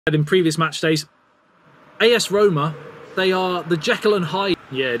In previous match days, AS Roma, they are the Jekyll and Hyde.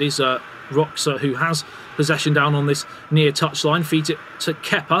 Yeah, it is Roxa who has possession down on this near touchline, feeds it to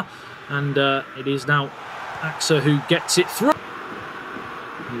Kepa, and it is now Axa who gets it through.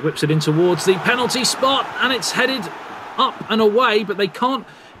 He whips it in towards the penalty spot, and it's headed up and away, but they can't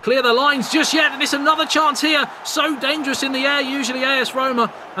clear the lines just yet, and it's another chance here. So dangerous in the air, usually AS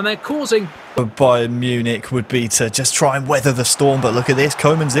Roma, and they're causing... Bayern Munich would be to just try and weather the storm, but look at this,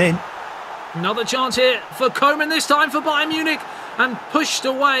 Koeman's in. Another chance here for Koeman, this time for Bayern Munich, and pushed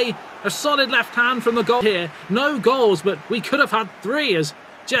away. A solid left hand from the goal here. No goals, but we could have had three, as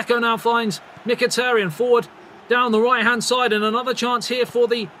Dzeko now finds Mkhitaryan forward down the right-hand side, and another chance here for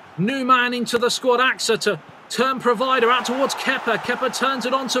the new man into the squad, Axa, to turn provider out towards Kepa. Kepa turns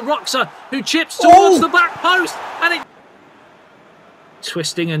it on to Roxa, who chips towards the back post, and it...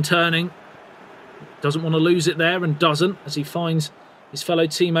 Twisting and turning. Doesn't want to lose it there, and doesn't, as he finds his fellow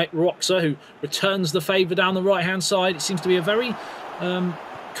teammate Roxa, who returns the favour down the right-hand side. It seems to be a very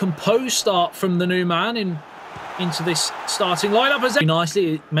composed start from the new man into this starting lineup. As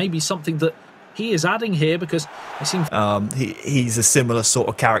nicely, it may be something that he is adding here, because it seems he's a similar sort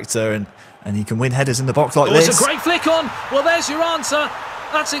of character, and he can win headers in the box like this. It's a great flick on. Well, there's your answer.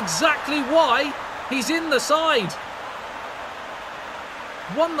 That's exactly why he's in the side.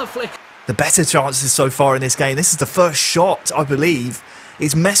 Won the flick. The better chances so far in this game. This is the first shot, I believe.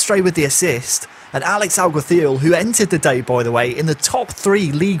 It's Matchday with the assist, and Alex Alguacil, who entered the day, by the way, in the top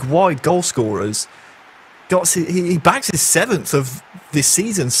 3 league-wide goal scorers. He bags his 7th of this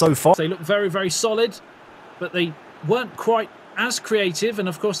season so far. They look very, very solid, but they weren't quite as creative, and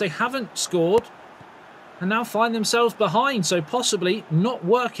of course they haven't scored, and now find themselves behind, so possibly not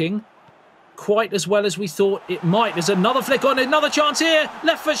working quite as well as we thought it might. There's another flick on, another chance here.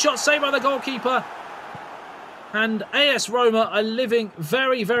 Left foot shot saved by the goalkeeper. And AS Roma are living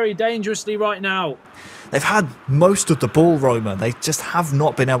very, very dangerously right now. They've had most of the ball, Roma. They just have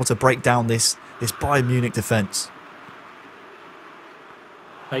not been able to break down this Bayern Munich defence.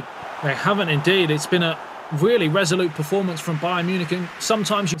 They haven't indeed. It's been a really resolute performance from Bayern Munich, and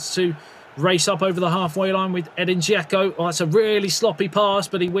sometimes to race up over the halfway line with Edin Dzeko. Oh, that's a really sloppy pass,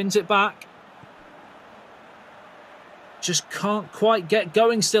 but he wins it back. Just can't quite get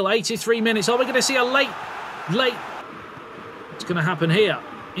going still. 83 minutes. Are we going to see a late... What's going to happen here?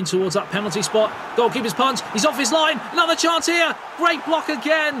 In towards that penalty spot. Goalkeeper's punch. He's off his line. Another chance here. Great block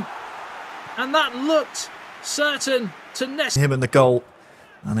again. And that looked certain to nest him in the goal.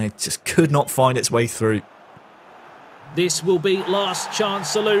 And it just could not find its way through. This will be last chance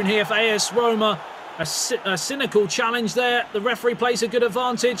saloon here for AS Roma. A cynical challenge there. The referee plays a good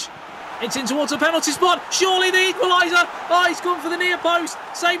advantage. It's in towards the penalty spot. Surely the equaliser. Oh, he's gone for the near post.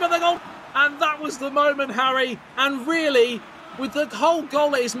 Saved by the goal. And that was the moment, Harry. And really, with the whole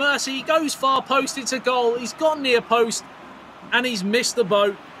goal at his mercy, he goes far post. It's a goal. He's gone near post. And he's missed the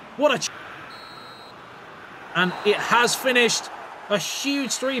boat. What a... And it has finished. A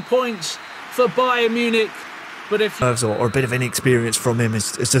huge 3 points for Bayern Munich. But if... Or a bit of inexperience from him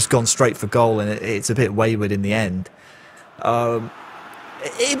has just gone straight for goal. And it's a bit wayward in the end.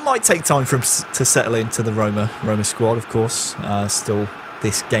 It might take time for him to settle into the Roma squad, of course. Still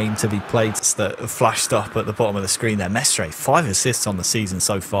this game to be played. It's that flashed up at the bottom of the screen there. Matchday, 5 assists on the season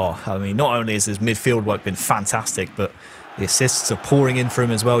so far. I mean, not only has his midfield work been fantastic, but the assists are pouring in for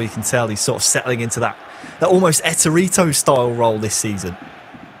him as well. You can tell he's sort of settling into that almost Eterito style role this season.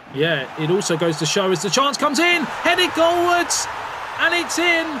 Yeah, it also goes to show as the chance comes in, headed goalwards, and it's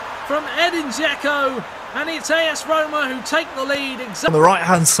in from Edin Dzeko. And it's AS Roma who take the lead. On the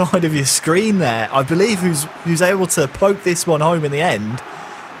right-hand side of your screen there, I believe who's able to poke this one home in the end.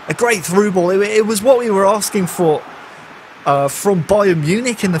 A great through ball. It was what we were asking for from Bayern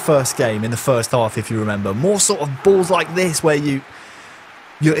Munich in the first game, in the first half, if you remember. More sort of balls like this where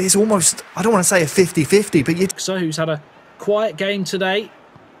it's almost, I don't want to say a 50-50, but So who's had a quiet game today.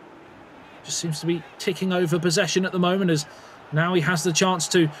 Just seems to be ticking over possession at the moment, as now he has the chance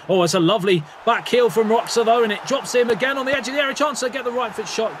to... Oh, it's a lovely back heel from Roxa, though, and it drops him again on the edge of the area. Chance to get the right foot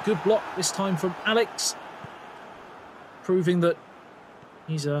shot. Good block this time from Alex. Proving that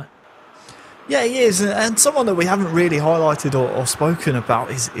he's a... Yeah, he is. And someone that we haven't really highlighted or spoken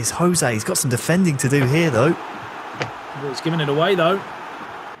about is Jose. He's got some defending to do here, though. Well, he's giving it away, though.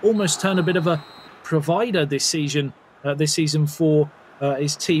 Almost turned a bit of a provider this season for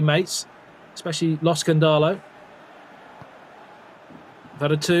his teammates, especially Los Candalo.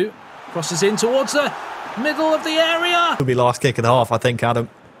 Had a 2, crosses in towards the middle of the area. It'll be last kick of the half, I think, Adam.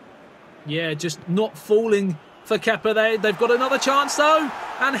 Yeah, just not falling for Kepa there. They've got another chance though,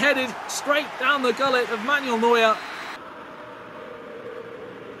 and headed straight down the gullet of Manuel Neuer.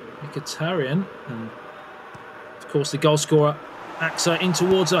 Mkhitaryan, and of course the goal scorer, AXA in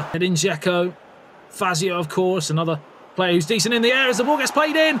towards her. Edin Dzeko. Fazio, of course, another player who's decent in the air as the ball gets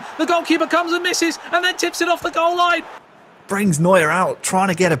played in. The goalkeeper comes and misses and then tips it off the goal line. Brings Neuer out, trying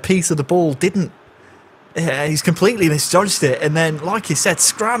to get a piece of the ball. He's completely misjudged it. And then, like you said,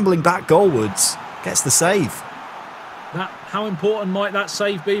 scrambling back goalwards, gets the save. How important might that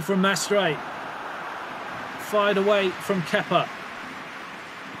save be from Matchday? Fired away from Kepa.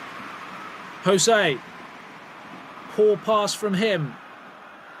 Jose. Poor pass from him.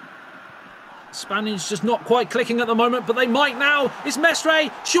 Spaniards just not quite clicking at the moment, but they might now. It's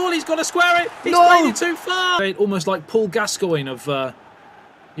Mestre. Surely he's got to square it. He's played it too far. Almost like Paul Gascoigne of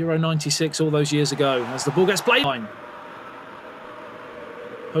Euro 96 all those years ago as the ball gets played.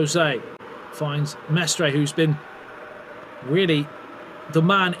 Jose finds Mestre, who's been really the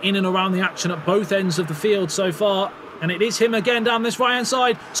man in and around the action at both ends of the field so far. And it is him again down this right-hand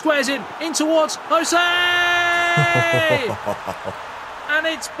side. Squares it in towards Jose! And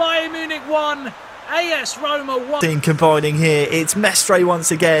it's Bayern Munich 1, AS Roma 1. Combining here, it's Mestre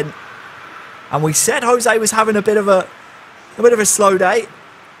once again. And we said Jose was having a bit of a slow day.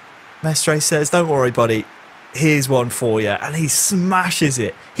 Mestre says, don't worry, buddy. Here's one for you. And he smashes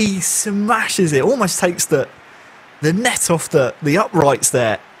it. He smashes it. Almost takes the net off the uprights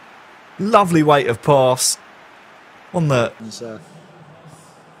there. Lovely weight of pass. On the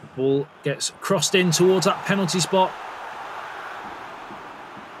ball gets crossed in towards that penalty spot.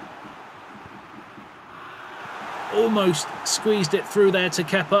 Almost squeezed it through there to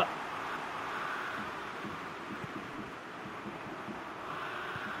Kepa.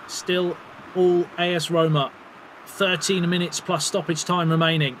 Still all AS Roma. 13 minutes plus stoppage time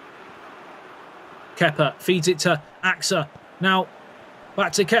remaining. Kepa feeds it to AXA. Now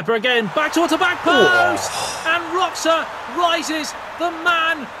back to Kepa again. Back towards the back post. Oh. And Roxa rises, the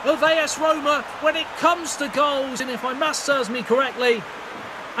man of AS Roma when it comes to goals. And if my math serves me correctly.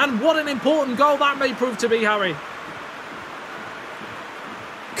 And what an important goal that may prove to be, Harry.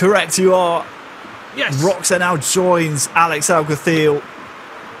 Correct, you are. Yes. Roxa now joins Alex Alguacil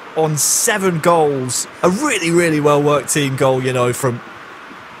on 7 goals. A really, really well-worked team goal, you know, from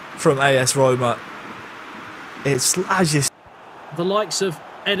AS Roma. It's as you... The likes of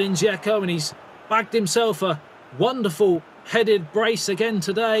Edin Dzeko, and he's bagged himself a wonderful headed brace again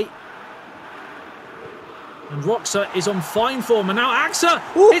today. And Roxa is on fine form. And now AXA,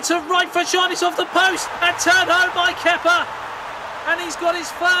 it's a right foot shot, it's off the post, and turned home by Kepa. And he's got his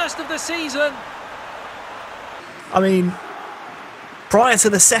first of the season. I mean, prior to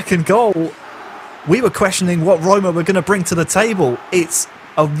the second goal, we were questioning what Roma were going to bring to the table. It's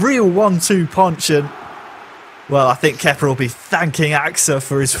a real 1-2 punch, and well, I think Kepa will be thanking AXA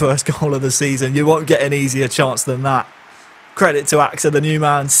for his first goal of the season. You won't get an easier chance than that. Credit to AXA, the new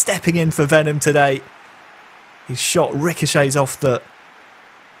man, stepping in for Venom today. His shot ricochets off the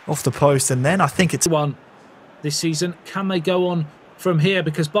post, and then I think it's one this season. Can they go on from here?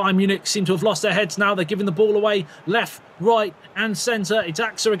 Because Bayern Munich seem to have lost their heads now. They're giving the ball away left, right and centre. It's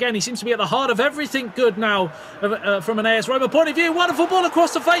AXA again. He seems to be at the heart of everything good now from an AS Roma point of view. Wonderful ball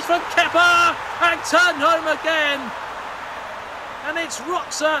across the face from Kepa and turned home again. And it's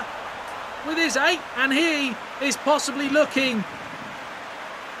Roxa with his 8, and he is possibly looking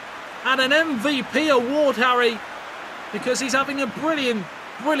at an MVP award, Harry, because he's having a brilliant,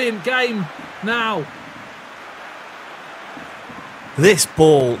 brilliant game now. This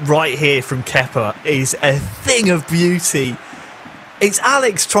ball right here from Kepa is a thing of beauty. It's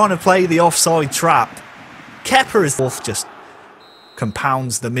Alex trying to play the offside trap. Kepa is just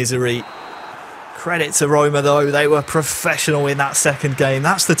compounds the misery. Credit to Roma though, they were professional in that second game.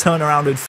 That's the turnaround in